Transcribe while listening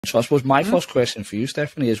So I suppose my first question for you,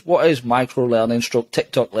 Stephanie, is what is micro learning stroke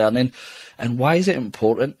TikTok learning, and why is it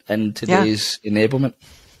important in today's enablement?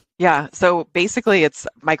 Yeah, so basically it's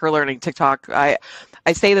micro learning TikTok. I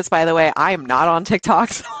say this, by the way, I am not on TikTok,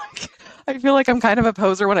 so I feel like I'm kind of a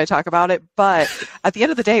poser when I talk about it, but at the end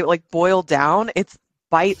of the day, like boiled down, it's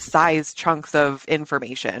bite-sized chunks of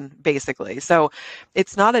information, basically. So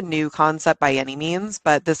it's not a new concept by any means,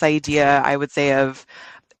 but this idea, I would say, of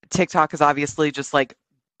TikTok is obviously just like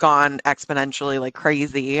gone exponentially like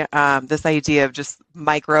crazy. This idea of just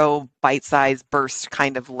micro bite-sized burst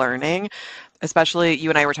kind of learning, especially you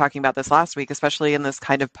and I were talking about this last week, especially in this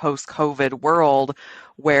kind of post-COVID world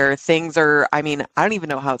where things are, I mean, I don't even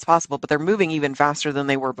know how it's possible, but they're moving even faster than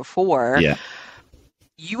they were before. Yeah.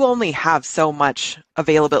 You only have so much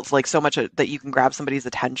available, like so much that you can grab somebody's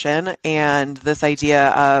attention. And this idea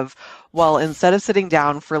of, well, instead of sitting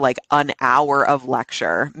down for like an hour of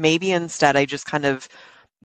lecture, maybe instead I just kind of